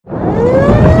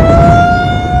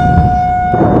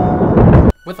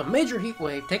With a major heat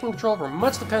wave taking control over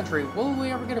much of the country, will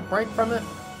we ever get a break from it?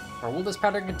 Or will this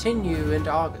pattern continue into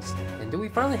August? And do we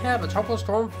finally have a tropical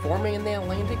storm forming in the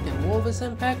Atlantic, and will this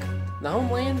impact the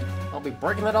homeland? I'll be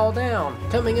breaking that all down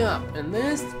coming up in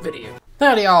this video.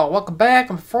 Howdy y'all, welcome back.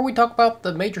 And before we talk about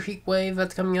the major heat wave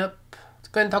that's coming up, let's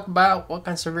go ahead and talk about what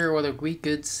kind of severe weather we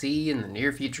could see in the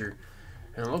near future.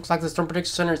 And it looks like the Storm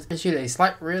Prediction Center has issued a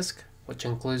slight risk, which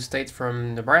includes states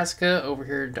from Nebraska over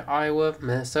here to Iowa,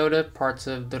 Minnesota, parts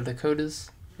of the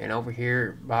Dakotas, and over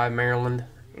here by Maryland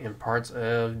and parts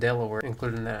of Delaware,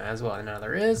 including that as well. Now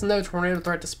there is no tornado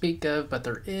threat to speak of, but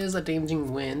there is a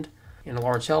damaging wind and a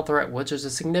large hail threat, which is a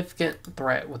significant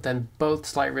threat within both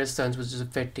slight risk zones, which is a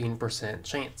 15%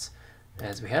 chance.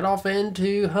 As we head off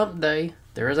into Hump Day,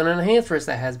 there is an enhanced risk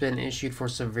that has been issued for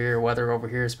severe weather over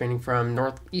here, spanning from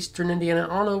northeastern Indiana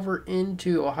on over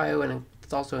into Ohio, and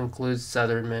it also includes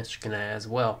southern Michigan as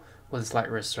well, with a slight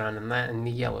risk surrounding that in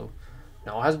the yellow.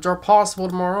 Now, all hazards are possible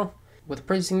tomorrow, with a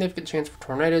pretty significant chance for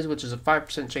tornadoes, which is a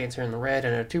 5% chance here in the red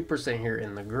and a 2% here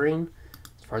in the green.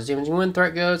 As far as the damaging wind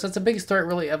threat goes, that's the biggest threat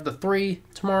really of the three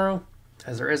tomorrow,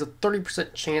 as there is a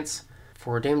 30% chance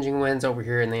for damaging winds over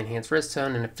here in the enhanced risk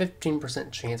zone and a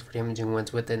 15% chance for damaging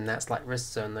winds within that slight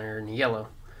risk zone there in the yellow.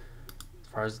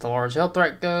 As far as the large hail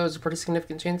threat goes, a pretty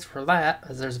significant chance for that,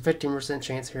 as there's a 15%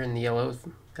 chance here in the yellow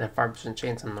and a 5%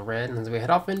 chance in the red. And as we head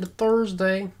off into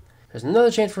Thursday, there's another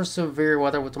chance for severe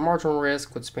weather with a marginal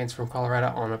risk, which spans from Colorado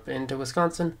on up into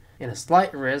Wisconsin, and a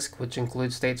slight risk, which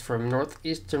includes states from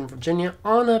northeastern Virginia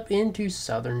on up into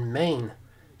southern Maine.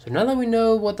 So now that we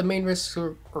know what the main risks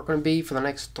are going to be for the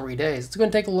next 3 days, let's go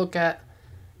and take a look at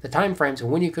the time frames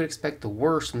and when you could expect the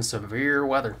worst and severe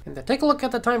weather. And to take a look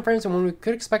at the time frames and when we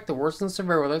could expect the worst and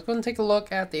severe weather, let's go and take a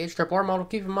look at the HRRR model.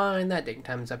 Keep in mind that date and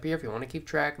time is up here if you want to keep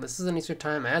track. This is an Eastern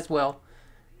time as well.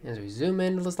 As we zoom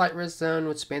into the slight risk zone,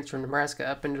 which spans from Nebraska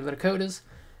up into the Dakotas,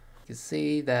 you can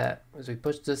see that as we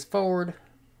push this forward,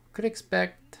 we could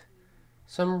expect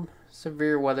some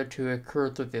severe weather to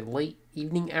occur through the late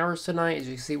evening hours tonight. As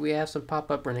you see, we have some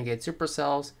pop-up renegade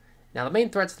supercells. Now the main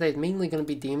threats today is mainly going to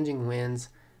be damaging winds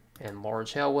and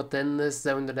large hail within this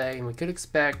zone today, and we could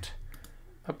expect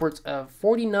upwards of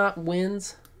 40-knot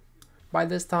winds by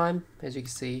this time. As you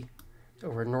can see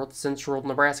over north central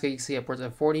Nebraska, you can see upwards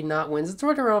of 40-knot winds. It's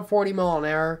right around 40 mile an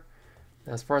hour.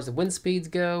 Now, as far as the wind speeds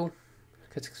go,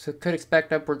 could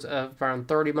expect upwards of around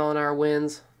 30 mile an hour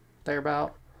winds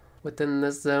thereabout within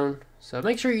this zone. So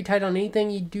make sure you tighten on anything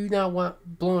you do not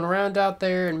want blowing around out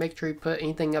there, and make sure you put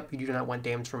anything up you do not want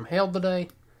damage from hail today.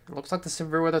 It looks like the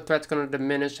severe weather threat's going to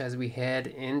diminish as we head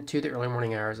into the early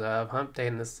morning hours of Hump Day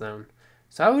in this zone.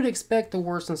 So I would expect the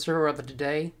worst and severe weather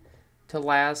today to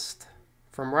last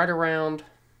from right around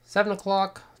 7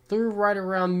 o'clock through right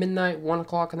around midnight, 1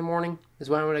 o'clock in the morning is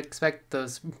when I would expect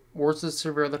the worst and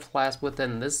severe weather to last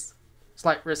within this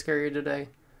slight risk area today.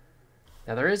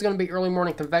 Now there is going to be early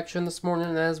morning convection this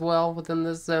morning as well within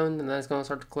this zone, and then it's going to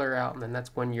start to clear out, and then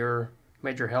that's when your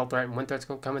major hail threat and wind threat's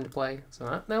going to come into play.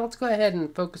 So now let's go ahead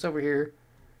and focus over here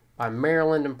by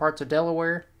Maryland and parts of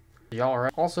Delaware. Y'all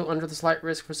are also under the slight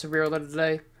risk for severe weather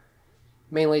today.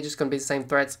 Mainly just going to be the same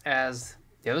threats as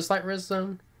the other slight risk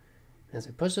zone. As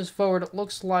we push this forward, it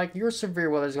looks like your severe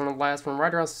weather is going to last from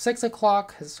right around 6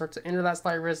 o'clock as it starts to enter that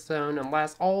slight risk zone and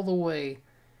last all the way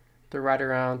through right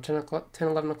around 10,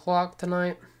 11 o'clock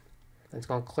tonight. It's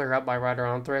going to clear up by right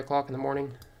around 3 o'clock in the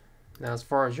morning. Now, as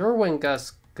far as your wind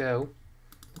gusts go,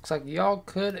 looks like y'all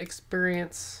could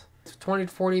experience 20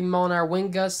 to 40 mile an hour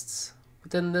wind gusts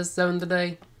within this zone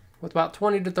today, with about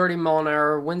 20 to 30 mile an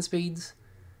hour wind speeds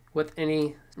with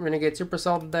any renegade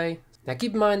supercell today. Now,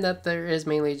 keep in mind that there is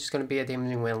mainly just going to be a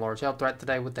damaging wind and large hail threat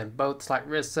today within both slight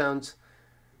risk zones.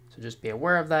 So just be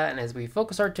aware of that. And as we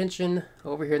focus our attention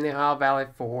over here in the Ohio Valley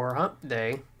for Hump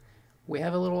Day, we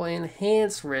have a little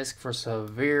enhanced risk for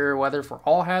severe weather for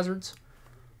all hazards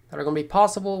that are going to be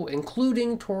possible,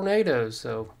 including tornadoes.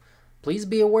 So please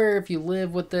be aware if you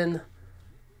live within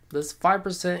this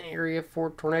 5% area for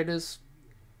tornadoes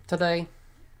today.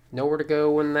 Know where to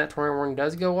go when that tornado warning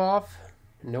does go off.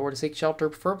 Know where to seek shelter,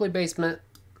 preferably basement,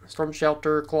 storm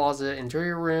shelter, closet,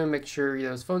 interior room. Make sure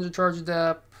those phones are charged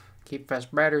up. Keep fresh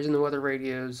batteries in the weather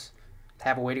radios.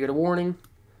 Have a way to get a warning.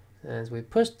 As we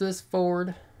push this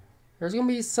forward, there's going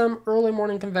to be some early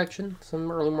morning convection,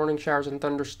 some early morning showers and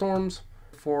thunderstorms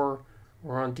before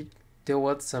we're on to deal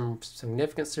with some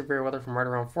significant severe weather from right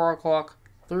around 4 o'clock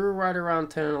through right around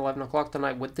 10 and 11 o'clock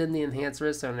tonight within the enhanced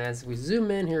risk zone. As we zoom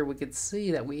in here, we can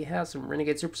see that we have some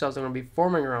renegade supercells that are going to be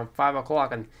forming around 5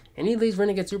 o'clock, and any of these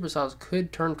renegade supercells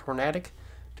could turn tornadic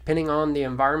depending on the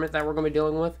environment that we're going to be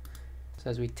dealing with. So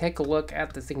as we take a look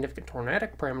at the significant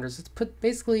tornadic parameters, it's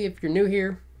basically, if you're new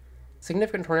here,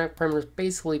 Significant tornadic parameters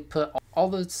basically put all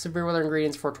the severe weather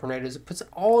ingredients for tornadoes. It puts it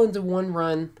all into one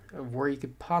run of where you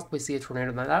could possibly see a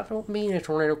tornado. Now, that don't mean a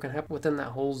tornado can happen within that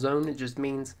whole zone. It just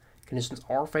means conditions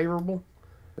are favorable.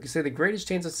 Like I say, the greatest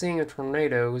chance of seeing a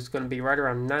tornado is going to be right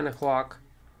around 9 o'clock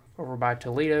over by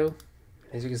Toledo.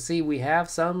 As you can see, we have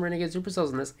some renegade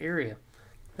supercells in this area.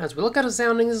 Now, as we look at the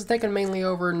sounding, this is taken mainly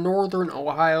over northern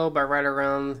Ohio by right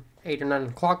around 8 or 9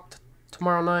 o'clock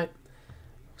tomorrow night.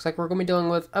 Looks like we're going to be dealing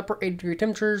with upper 80-degree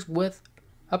temperatures with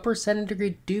upper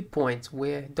 70-degree dew points.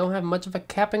 We don't have much of a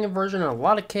capping inversion and a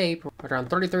lot of cape, around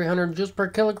 3,300 joules per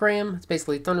kilogram. It's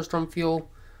basically thunderstorm fuel.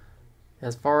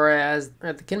 As far as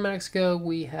the kinematics go,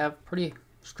 we have pretty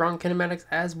strong kinematics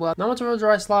as well. Not much of a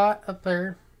dry slot up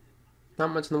there.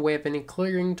 Not much in the way of any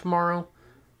clearing tomorrow.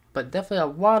 But definitely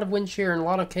a lot of wind shear and a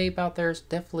lot of cape out there. It's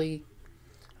definitely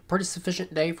pretty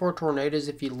sufficient day for tornadoes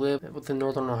if you live within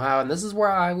northern Ohio, and this is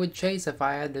where I would chase if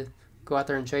I had to go out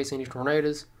there and chase any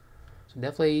tornadoes. So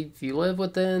definitely, if you live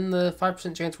within the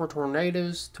 5% chance for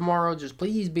tornadoes tomorrow, just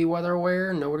please be weather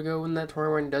aware and know where to go when that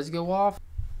tornado warning does go off.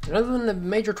 And other than the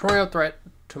major tornado threat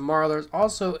tomorrow, there's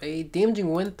also a damaging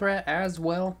wind threat as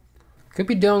well. Could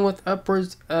be dealing with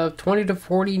upwards of 20 to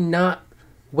 40 knot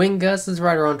wind gusts,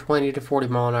 right around 20 to 40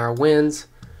 mile an hour winds,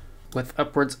 with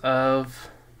upwards of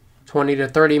 20 to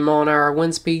 30 mile an hour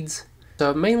wind speeds.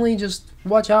 So mainly just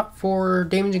watch out for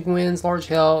damaging winds, large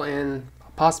hail, and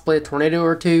possibly a tornado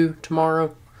or two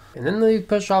tomorrow. And then they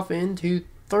push off into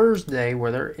Thursday,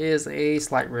 where there is a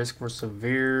slight risk for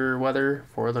severe weather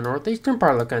for the northeastern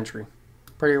part of the country.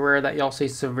 Pretty rare that y'all see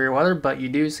severe weather, but you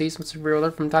do see some severe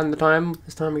weather from time to time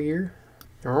this time of year.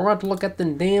 And we're about to look at the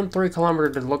NAM 3 kilometer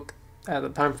to look at the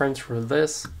time frames for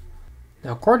this.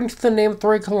 Now, according to the NAM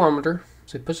 3 kilometer,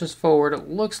 so we push this forward, it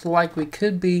looks like we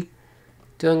could be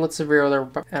dealing with severe weather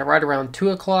at right around 2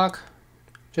 o'clock,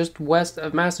 just west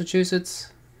of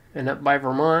Massachusetts and up by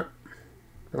Vermont.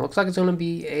 It looks like it's going to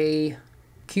be a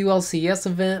QLCS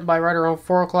event by right around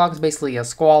 4 o'clock. It's basically a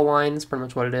squall line. That's pretty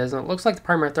much what it is. And it looks like the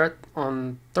primary threat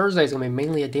on Thursday is going to be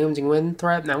mainly a damaging wind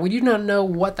threat. Now, we do not know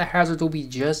what the hazards will be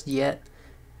just yet.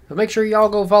 But make sure y'all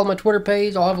go follow my Twitter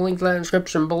page. I'll have a link to that in the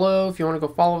description below if you want to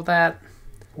go follow that.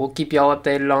 We'll keep y'all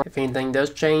updated on if anything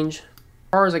does change. As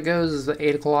far as it goes is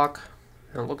 8 o'clock.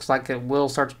 It looks like it will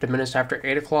start to diminish after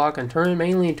 8 o'clock and turn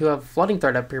mainly into a flooding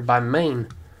threat up here by Maine.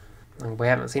 We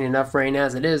haven't seen enough rain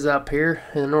as it is up here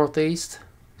in the northeast.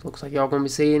 Looks like y'all going to be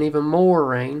seeing even more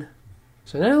rain.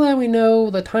 So now that we know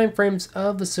the time frames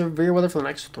of the severe weather for the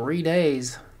next 3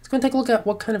 days, let's go and take a look at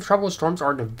what kind of tropical storms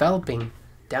are developing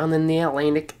down in the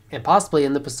Atlantic and possibly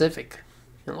in the Pacific.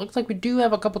 And it looks like we do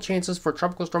have a couple chances for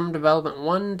tropical storm development.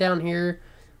 One down here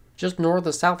just north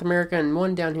of South America and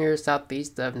one down here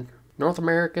southeast of North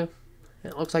America.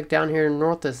 And it looks like down here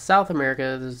north of South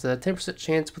America there's a 10%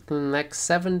 chance within the next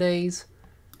 7 days.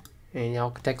 And y'all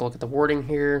can take a look at the wording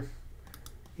here.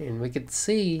 And we could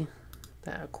see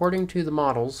that according to the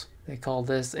models, they call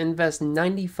this Invest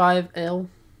 95L.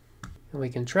 And we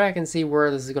can track and see where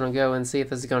this is going to go and see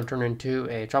if this is going to turn into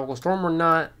a tropical storm or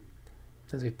not.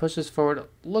 As we push this forward, it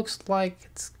looks like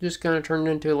it's just going to turn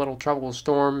into a little tropical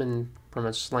storm and pretty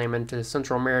much slam into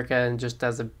Central America and just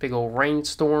as a big old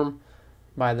rainstorm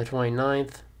by the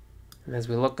 29th. And as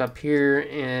we look up here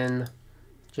in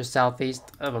just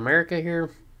southeast of America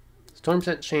here, it's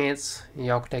 20% chance.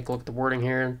 Y'all can take a look at the wording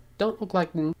here. Don't look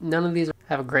like none of these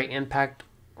have a great impact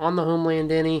on the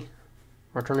homeland any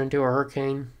or turn into a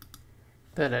hurricane.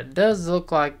 But it does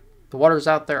look like the waters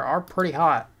out there are pretty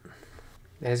hot.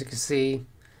 As you can see,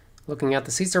 looking at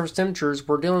the sea surface temperatures,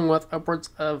 we're dealing with upwards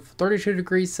of 32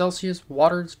 degrees Celsius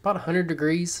water. It's about 100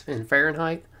 degrees in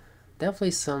Fahrenheit.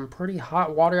 Definitely some pretty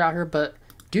hot water out here, but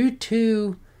due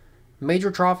to major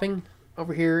troughing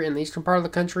over here in the eastern part of the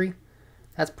country,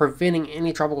 that's preventing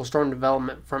any tropical storm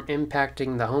development from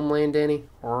impacting the homeland any,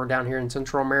 or down here in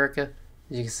Central America.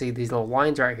 As you can see, these little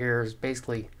lines right here is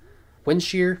basically wind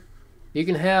shear. You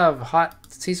can have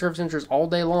hot sea surface temperatures all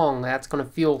day long. That's going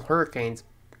to fuel hurricanes,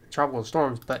 tropical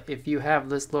storms. But if you have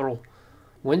this little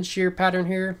wind shear pattern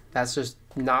here, that's just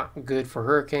not good for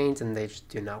hurricanes, and they just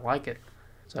do not like it.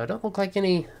 So it don't look like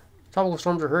any tropical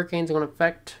storms or hurricanes are going to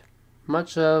affect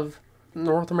much of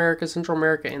North America, Central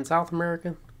America, and South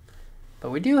America.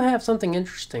 But we do have something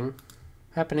interesting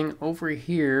happening over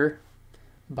here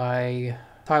by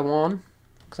Taiwan.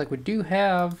 Looks like we do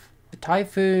have the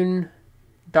typhoon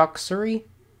Doksuri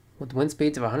with wind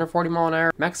speeds of 140 mile an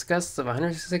hour, max gusts of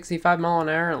 165 mile an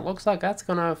hour, and it looks like that's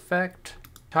going to affect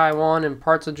Taiwan and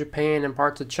parts of Japan and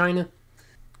parts of China.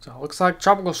 So it looks like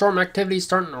tropical storm activity is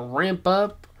starting to ramp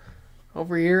up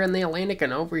over here in the Atlantic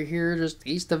and over here just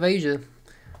east of Asia.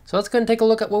 So let's go and take a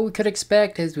look at what we could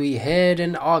expect as we head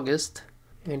into August.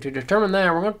 And to determine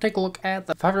that, we're going to take a look at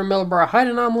the 500 millibar height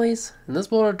anomalies, and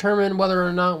this will determine whether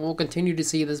or not we'll continue to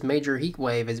see this major heat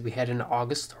wave as we head into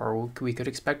August, or we could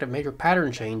expect a major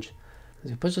pattern change. As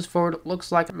we push this forward, it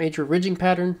looks like a major ridging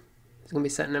pattern is going to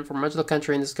be setting in for much of the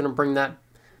country, and this is going to bring that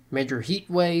major heat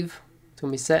wave. It's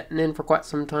going to be setting in for quite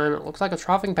some time. It looks like a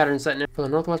troughing pattern setting in for the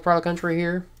northwest part of the country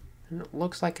here. And it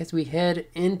looks like as we head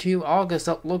into August,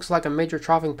 it looks like a major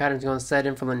troughing pattern is going to set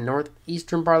in from the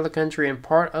northeastern part of the country and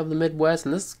part of the Midwest.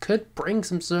 And this could bring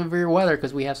some severe weather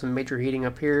because we have some major heating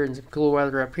up here and some cool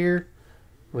weather up here.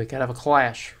 We could have a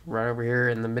clash right over here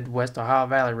in the Midwest Ohio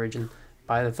Valley region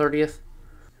by the 30th.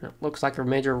 And it looks like a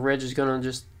major ridge is going to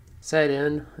just set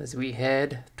in as we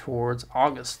head towards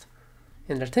August.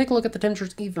 And to take a look at the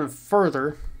temperatures even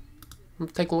further,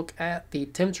 let's take a look at the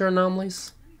temperature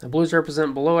anomalies. The blues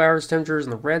represent below average temperatures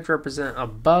and the reds represent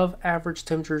above average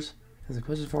temperatures. As it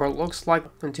pushes forward, it looks like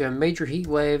into a major heat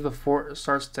wave before it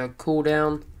starts to cool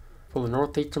down for the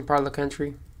northeastern part of the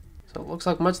country. So it looks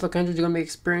like much of the country is going to be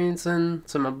experiencing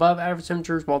some above average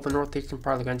temperatures, while the northeastern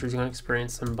part of the country is going to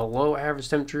experience some below average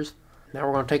temperatures. Now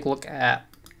we're going to take a look at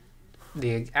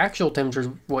the actual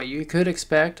temperatures, what you could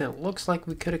expect. And it looks like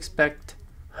we could expect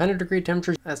 100-degree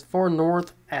temperatures as far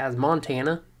north as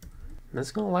Montana. And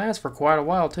it's going to last for quite a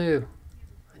while too,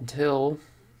 until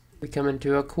we come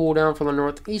into a cool down for the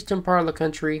northeastern part of the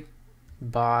country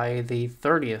by the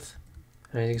 30th.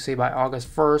 And as you can see, by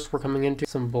August 1st, we're coming into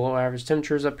some below average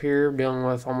temperatures up here, dealing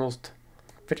with almost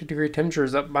 50-degree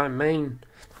temperatures up by Maine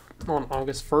on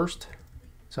August 1st.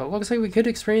 So it looks like we could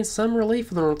experience some relief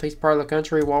for the northeast part of the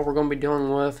country, while we're going to be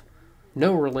dealing with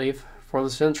no relief for the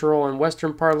central and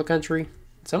western part of the country.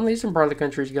 Some of the eastern part of the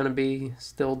country is going to be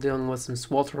still dealing with some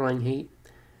sweltering heat.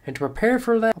 And to prepare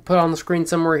for that, I'll put on the screen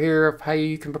somewhere here of how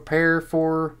you can prepare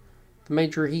for the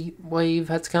major heat wave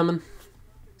that's coming.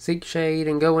 Seek shade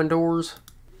and go indoors.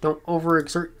 Don't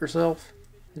overexert yourself.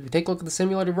 If you take a look at the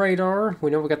simulated radar, we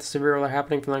know we got the severe weather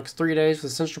happening for the next 3 days for the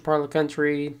central part of the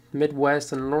country,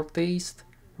 Midwest, and the Northeast.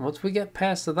 And once we get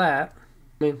past that,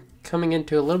 coming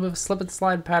into a little bit of a slip and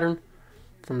slide pattern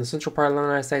from the central part of the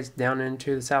United States down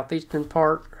into the southeastern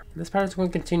part. And this pattern is going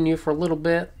to continue for a little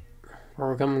bit, where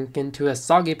we're coming into a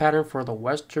soggy pattern for the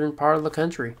western part of the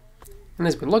country. And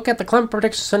as we look at the Climate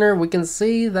Prediction Center, we can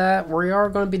see that we are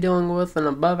going to be dealing with an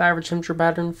above average temperature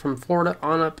pattern from Florida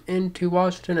on up into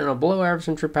Washington, and a below average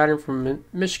temperature pattern from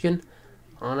Michigan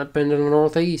on up into the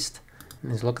Northeast.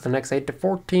 And as we look at the next 8 to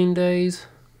 14 days,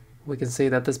 we can see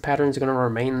that this pattern is going to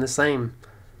remain the same.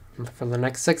 For the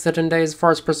next 6 to 10 days, as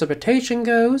far as precipitation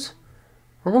goes,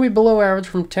 we're going to be below average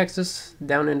from Texas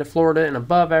down into Florida, and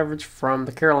above average from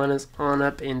the Carolinas on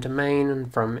up into Maine,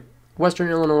 and from western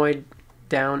Illinois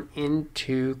down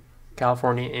into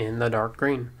California in the dark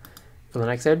green. For the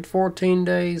next 8 to 14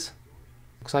 days,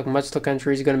 looks like much of the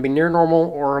country is going to be near normal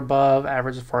or above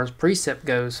average as far as precip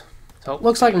goes. So it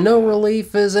looks like no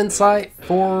relief is in sight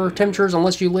for temperatures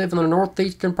unless you live in the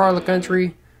northeastern part of the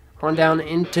country on down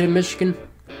into Michigan.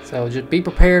 So just be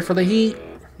prepared for the heat,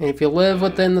 and if you live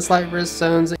within the slight risk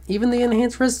zones, even the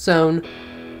enhanced risk zone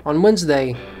on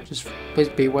Wednesday, just please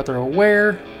be weather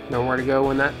aware, know where to go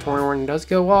when that tornado warning does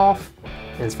go off.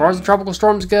 And as far as the tropical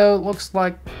storms go, it looks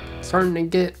like it's starting to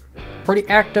get pretty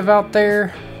active out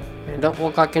there, and it don't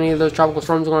look like any of those tropical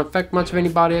storms are going to affect much of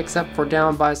anybody except for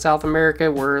down by South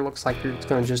America, where it looks like it's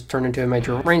going to just turn into a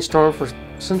major rainstorm for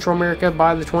Central America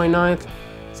by the 29th.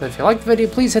 So if you liked the video,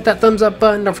 please hit that thumbs up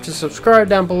button. Don't forget to subscribe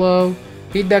down below.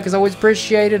 Feedback is always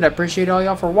appreciated. I appreciate all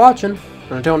y'all for watching.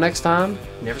 And until next time,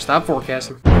 never stop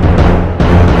forecasting.